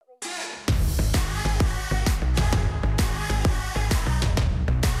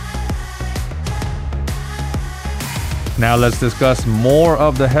Now let's discuss more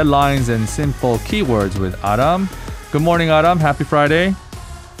of the headlines and simple keywords with Adam. Good morning, Adam. Happy Friday.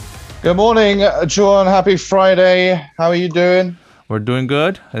 Good morning, Juan. Happy Friday. How are you doing? We're doing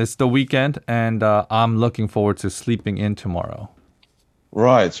good. It's the weekend, and I'm looking forward to sleeping in tomorrow.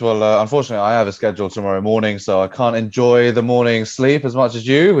 Right. Well, unfortunately, I have a schedule tomorrow morning, so I can't enjoy the morning sleep as much as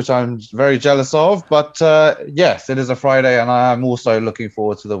you, which I'm very jealous of. But yes, it is a Friday, and I am also looking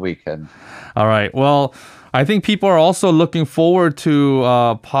forward to the weekend. All right. Well, I think people are also looking forward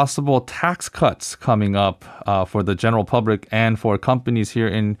to possible tax cuts coming up for the general public and for companies here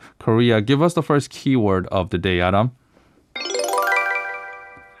in Korea. Give us the first keyword of the day, Adam.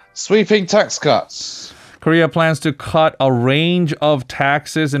 Sweeping tax cuts. Korea plans to cut a range of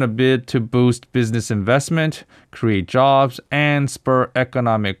taxes in a bid to boost business investment, create jobs, and spur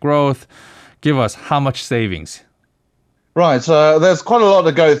economic growth. Give us how much savings? Right. There's quite a lot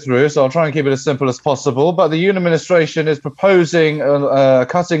to go through, so I'll try and keep it as simple as possible. But the Yoon administration is proposing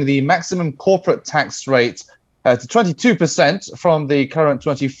cutting the maximum corporate tax rate to 22% from the current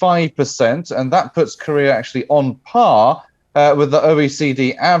 25%, and that puts Korea actually on par with the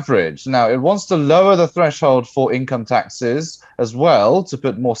OECD average. Now, it wants to lower the threshold for income taxes as well to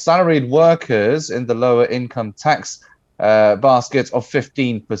put more salaried workers in the lower income tax basket of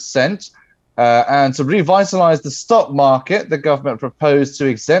 15%. And to revitalize the stock market, the government proposed to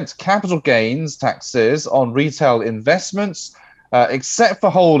exempt capital gains taxes on retail investments, except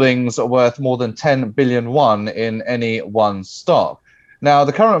for holdings worth more than 10 billion won in any one stock. Now,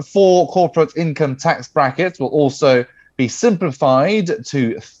 the current 4 corporate income tax brackets will also be simplified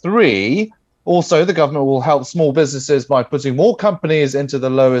to 3. Also, the government will help small businesses by putting more companies into the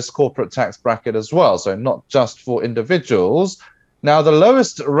lowest corporate tax bracket as well, so not just for individuals. Now, the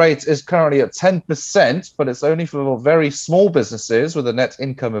lowest rate is currently at 10%, but it's only for very small businesses with a net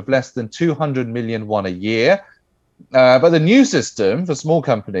income of less than 200 million won a year. But the new system for small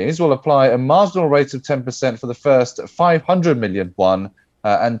companies will apply a marginal rate of 10% for the first 500 million won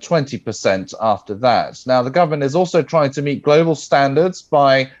and 20% after that. Now, the government is also trying to meet global standards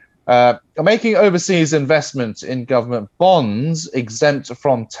by making overseas investment in government bonds exempt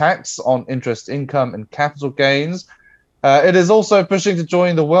from tax on interest income and capital gains. It is also pushing to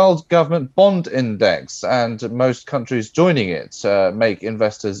join the World Government Bond Index, and most countries joining it make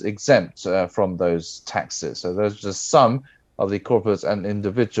investors exempt from those taxes. So those are just some of the corporate and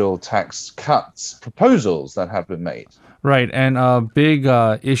individual tax cuts proposals that have been made. Right, and a big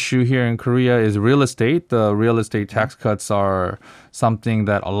issue here in Korea is real estate. The real estate tax cuts are something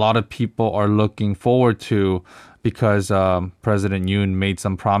that a lot of people are looking forward to because President Yoon made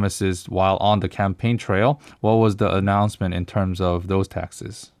some promises while on the campaign trail. What was the announcement in terms of those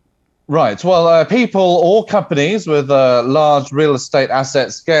taxes? Right. Well, people or companies with large real estate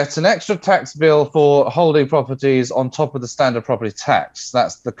assets get an extra tax bill for holding properties on top of the standard property tax.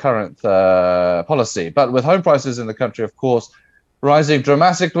 That's the current policy. But with home prices in the country, of course, rising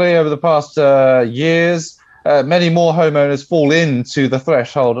dramatically over the past years, many more homeowners fall into the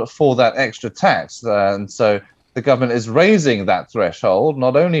threshold for that extra tax. And so the government is raising that threshold,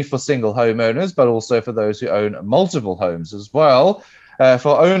 not only for single homeowners, but also for those who own multiple homes as well.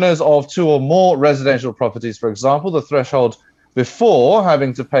 For owners of 2 or more residential properties, for example, the threshold before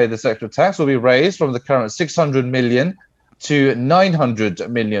having to pay this extra tax will be raised from the current 600 million to 900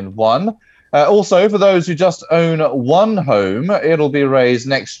 million won. Also, for those who just own one home, it'll be raised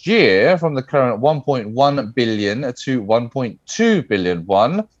next year from the current 1.1 billion to 1.2 billion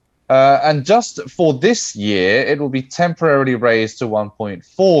won. And just for this year, it will be temporarily raised to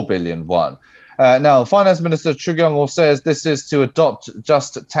 1.4 billion won. Now, Finance Minister Chu Kyung-ho says this is to adopt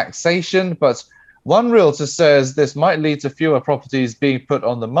just taxation, but one realtor says this might lead to fewer properties being put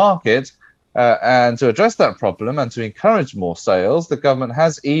on the market. And to address that problem and to encourage more sales, the government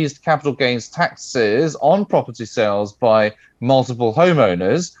has eased capital gains taxes on property sales by multiple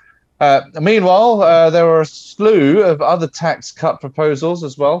homeowners. Meanwhile, there are a slew of other tax cut proposals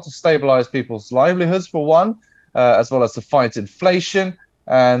as well to stabilize people's livelihoods, for one, as well as to fight inflation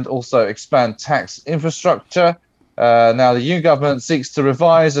and also expand tax infrastructure. Now, the Yoon government seeks to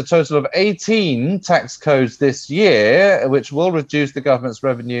revise a total of 18 tax codes this year, which will reduce the government's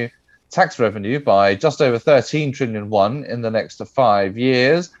tax revenue by just over 13 trillion won in the next 5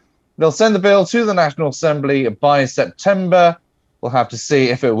 years. They'll send the bill to the National Assembly by September. We'll have to see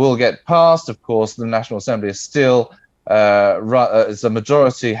if it will get passed. Of course, the National Assembly is still is a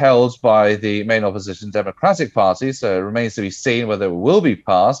majority held by the main opposition Democratic Party, so it remains to be seen whether it will be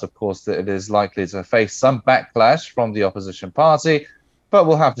passed. Of course, it is likely to face some backlash from the opposition party, but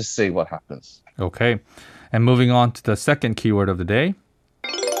we'll have to see what happens. Okay, and moving on to the second keyword of the day.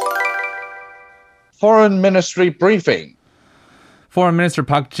 Foreign Ministry briefing. Foreign Minister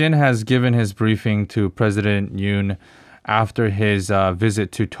Park Jin has given his briefing to President Yoon after his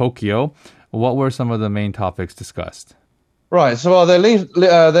visit to Tokyo. What were some of the main topics discussed? Right. So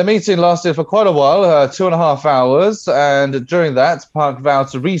their meeting lasted for quite a while, 2.5 hours. And during that, Park vowed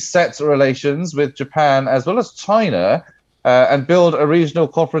to reset relations with Japan as well as China and build a regional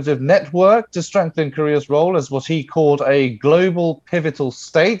cooperative network to strengthen Korea's role as what he called a global pivotal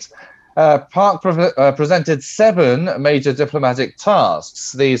state. Park presented 7 major diplomatic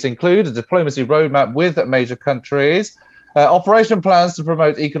tasks. These include a diplomacy roadmap with major countries, operation plans to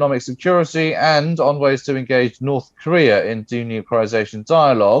promote economic security, and on ways to engage North Korea in denuclearization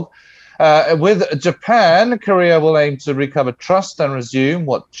dialogue. With Japan, Korea will aim to recover trust and resume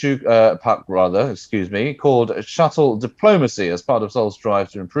what Park called shuttle diplomacy as part of Seoul's drive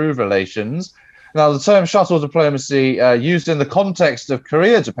to improve relations. Now, the term shuttle diplomacy, used in the context of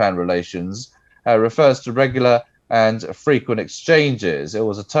Korea-Japan relations, refers to regular and frequent exchanges. It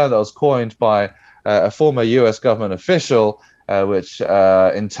was a term that was coined by a former US government official, which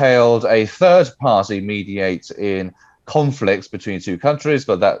entailed a third party mediate in conflicts between two countries,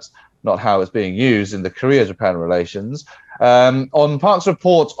 but that's not how it's being used in the Korea-Japan relations. On Park's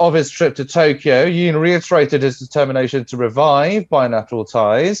report of his trip to Tokyo, Yoon reiterated his determination to revive bilateral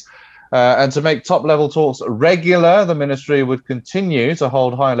ties and to make top-level talks regular. The ministry would continue to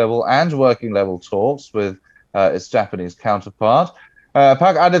hold high-level and working-level talks with its Japanese counterpart.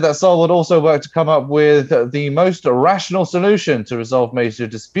 Park added that Seoul would also work to come up with the most rational solution to resolve major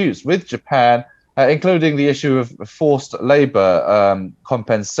disputes with Japan, including the issue of forced labor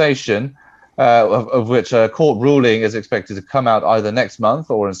compensation, of which a court ruling is expected to come out either next month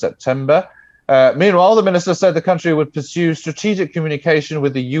or in September. Meanwhile, the minister said the country would pursue strategic communication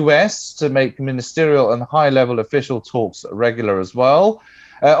with the US to make ministerial and high-level official talks regular as well.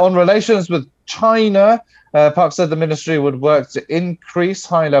 On relations with China, Park said the ministry would work to increase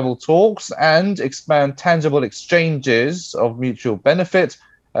high-level talks and expand tangible exchanges of mutual benefit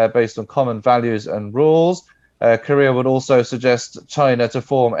based on common values and rules. Korea would also suggest China to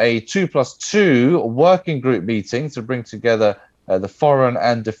form a 2+2 working group meeting to bring together the foreign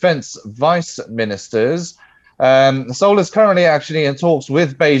and defense vice ministers. Seoul is currently actually in talks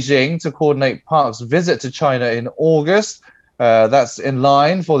with Beijing to coordinate Park's visit to China in August. That's in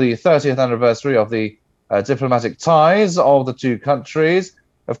line for the 30th anniversary of the diplomatic ties of the two countries.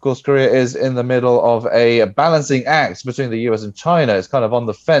 Of course, Korea is in the middle of a balancing act between the US and China. It's kind of on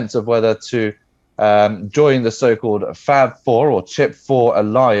the fence of whether to join the so-called Fab 4 or Chip 4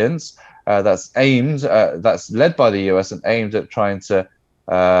 alliance that's led by the US and aimed at trying to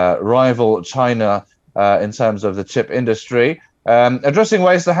rival China in terms of the chip industry. Addressing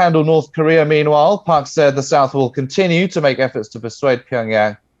ways to handle North Korea, meanwhile, Park said the South will continue to make efforts to persuade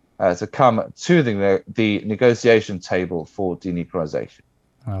Pyongyang to come to the negotiation table for denuclearization.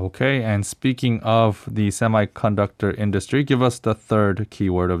 Okay, and speaking of the semiconductor industry, give us the third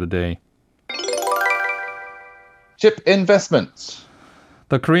keyword of the day. Chip investments.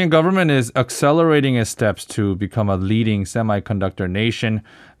 The Korean government is accelerating its steps to become a leading semiconductor nation.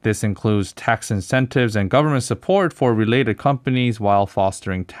 This includes tax incentives and government support for related companies while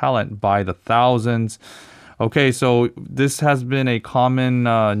fostering talent by the thousands. Okay, so this has been a common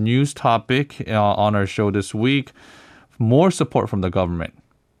news topic on our show this week. More support from the government.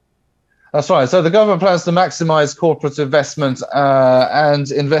 That's right. So the government plans to maximize corporate investment and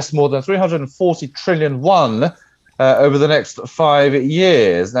invest more than 340 trillion won over the next 5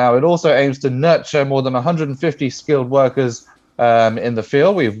 years. Now, it also aims to nurture more than 150 skilled workers in the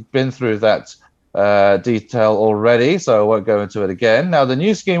field. We've been through that detail already, so I won't go into it again. Now, the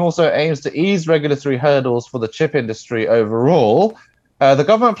new scheme also aims to ease regulatory hurdles for the chip industry overall. The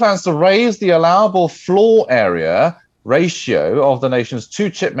government plans to raise the allowable floor area ratio of the nation's 2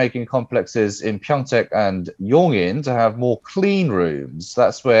 chip-making complexes in Pyeongtaek and Yongin to have more clean rooms.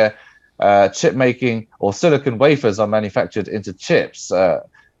 That's where chip making or silicon wafers are manufactured into chips.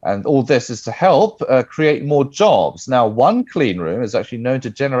 And all this is to help create more jobs. Now, one clean room is actually known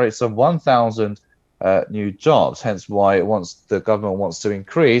to generate some 1,000 new jobs, hence why the government wants to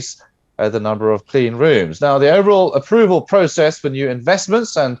increase the number of clean rooms. Now, the overall approval process for new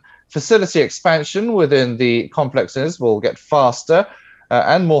investments and facility expansion within the complexes will get faster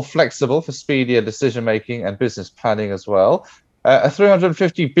and more flexible for speedier decision-making and business planning as well. A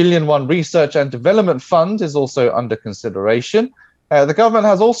 350 billion won research and development fund is also under consideration. The government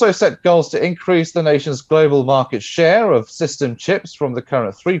has also set goals to increase the nation's global market share of system chips from the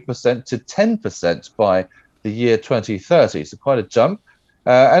current 3% to 10% by the year 2030. So quite a jump.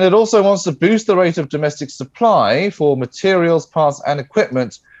 And it also wants to boost the rate of domestic supply for materials, parts, and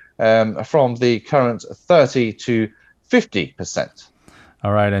equipment from the current 30 to 50%.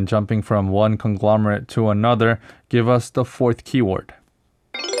 All right, and jumping from one conglomerate to another, give us the fourth keyword.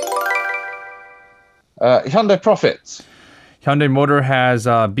 Hyundai profits. Hyundai Motor has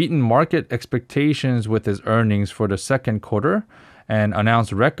beaten market expectations with its earnings for the second quarter and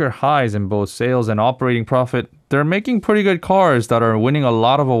announced record highs in both sales and operating profit. They're making pretty good cars that are winning a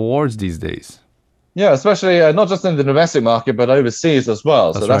lot of awards these days. Yeah, especially not just in the domestic market, but overseas as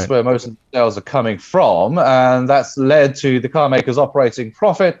well. So that's right. where most of the sales are coming from. And that's led to the car maker's operating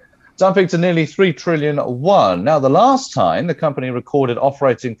profit jumping to nearly 3 trillion won. Now, the last time the company recorded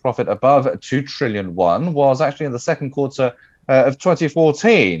operating profit above 2 trillion won was actually in the second quarter of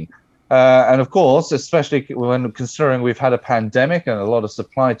 2014. And of course, especially when considering we've had a pandemic and a lot of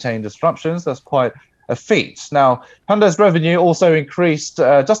supply chain disruptions, that's quite a feat. Now, Hyundai's revenue also increased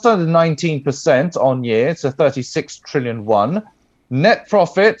just under 19% on year to 36 trillion won. Net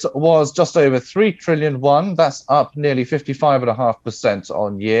profit was just over 3 trillion won. That's up nearly 55.5%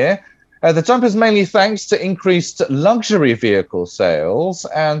 on year. The jump is mainly thanks to increased luxury vehicle sales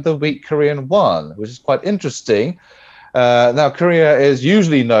and the weak Korean won, which is quite interesting. Now, Korea is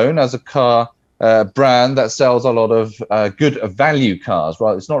usually known as a car brand that sells a lot of good value cars,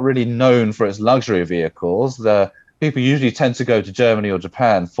 right? It's not really known for its luxury vehicles. The people usually tend to go to Germany or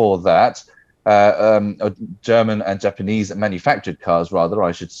Japan for that. German and Japanese manufactured cars, rather,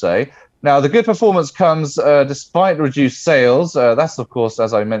 I should say. Now, the good performance comes despite reduced sales. That's, of course,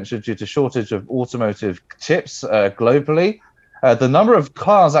 as I mentioned, due to shortage of automotive chips globally. The number of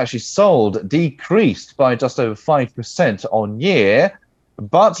cars actually sold decreased by just over 5% on year.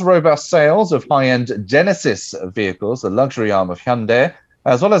 But robust sales of high-end Genesis vehicles, the luxury arm of Hyundai,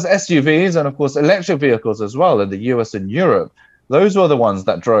 as well as SUVs and, of course, electric vehicles as well in the US and Europe, those were the ones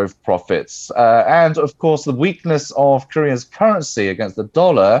that drove profits. And, of course, the weakness of Korea's currency against the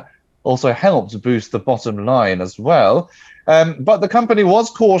dollar also helped boost the bottom line as well. But the company was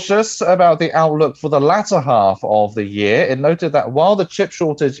cautious about the outlook for the latter half of the year. It noted that while the chip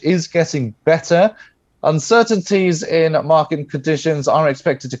shortage is getting better, uncertainties in market conditions are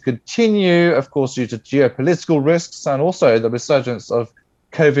expected to continue, of course, due to geopolitical risks and also the resurgence of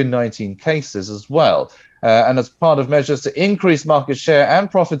COVID-19 cases as well. And as part of measures to increase market share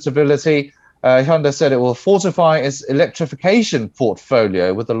and profitability, Hyundai said it will fortify its electrification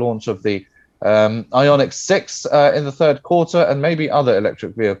portfolio with the launch of the Ioniq 6 in the third quarter and maybe other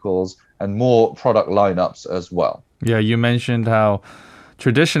electric vehicles and more product lineups as well. Yeah, you mentioned how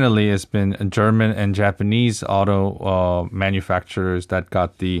traditionally it's been German and Japanese auto manufacturers that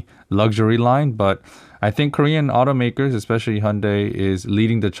got the luxury line, but I think Korean automakers, especially Hyundai, is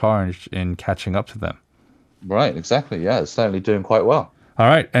leading the charge in catching up to them. Right, exactly. Yeah, it's certainly doing quite well. All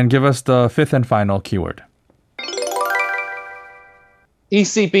right, and give us the fifth and final keyword.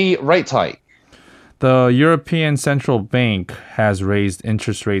 ECB rate hike. The European Central Bank has raised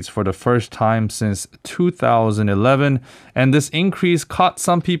interest rates for the first time since 2011, and this increase caught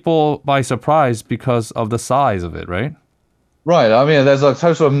some people by surprise because of the size of it, right? Right. I mean, there's a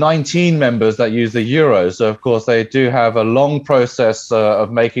total of 19 members that use the euro. So, of course, they do have a long process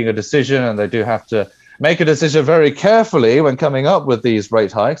of making a decision, and they do have to make a decision very carefully when coming up with these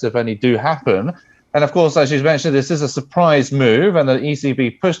rate hikes, if any do happen. And of course, as you mentioned, this is a surprise move, and the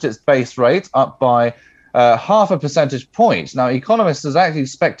ECB pushed its base rate up by half a percentage point. Now, economists have actually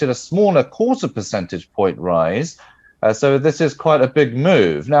expected a smaller quarter percentage point rise. So this is quite a big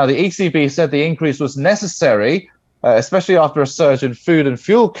move. Now, the ECB said the increase was necessary, especially after a surge in food and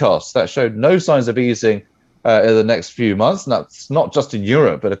fuel costs that showed no signs of easing in the next few months. And that's not just in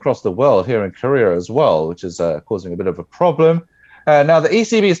Europe, but across the world, here in Korea as well, which is causing a bit of a problem. Now, the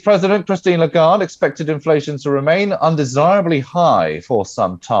ECB's president, Christine Lagarde, expected inflation to remain undesirably high for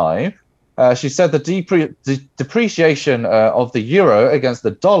some time. She said the depreciation of the euro against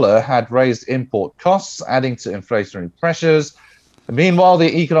the dollar had raised import costs, adding to inflationary pressures. Meanwhile,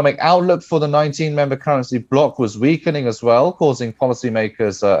 the economic outlook for the 19-member currency bloc was weakening as well, causing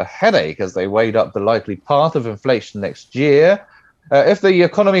policymakers a headache as they weighed up the likely path of inflation next year. If the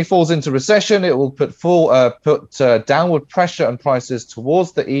economy falls into recession, it will put downward pressure on prices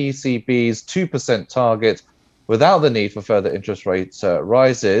towards the ECB's 2% target without the need for further interest rate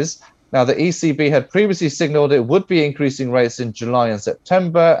rises. Now, the ECB had previously signaled it would be increasing rates in July and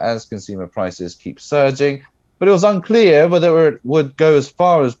September as consumer prices keep surging, but it was unclear whether it would go as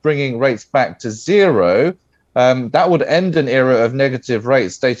far as bringing rates back to zero. That would end an era of negative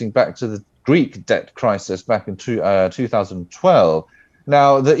rates dating back to the Greek debt crisis back in 2012.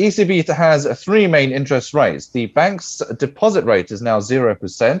 Now, the ECB has three main interest rates. The bank's deposit rate is now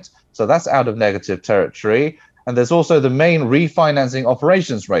 0%, so that's out of negative territory. And there's also the main refinancing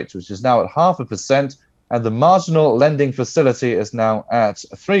operations rate, which is now at 0.5%, and the marginal lending facility is now at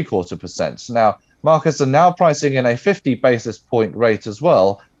 0.75%. Now, markets are now pricing in a 50 basis point rate as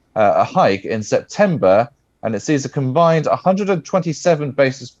well, a hike in September, and it sees a combined 127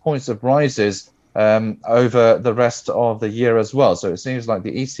 basis points of rises over the rest of the year as well. So it seems like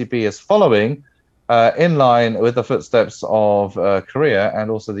the ECB is following in line with the footsteps of Korea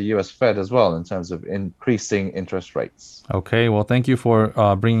and also the US Fed as well in terms of increasing interest rates. Okay, well, thank you for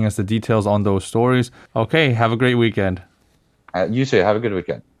bringing us the details on those stories. Okay, have a great weekend. You too. Have a good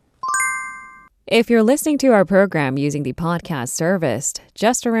weekend. If you're listening to our program using the podcast service,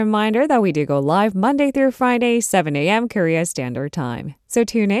 just a reminder that we do go live Monday through Friday, 7 a.m. Korea Standard Time. So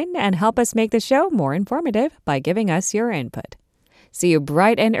tune in and help us make the show more informative by giving us your input. See you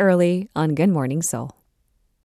bright and early on Good Morning Seoul.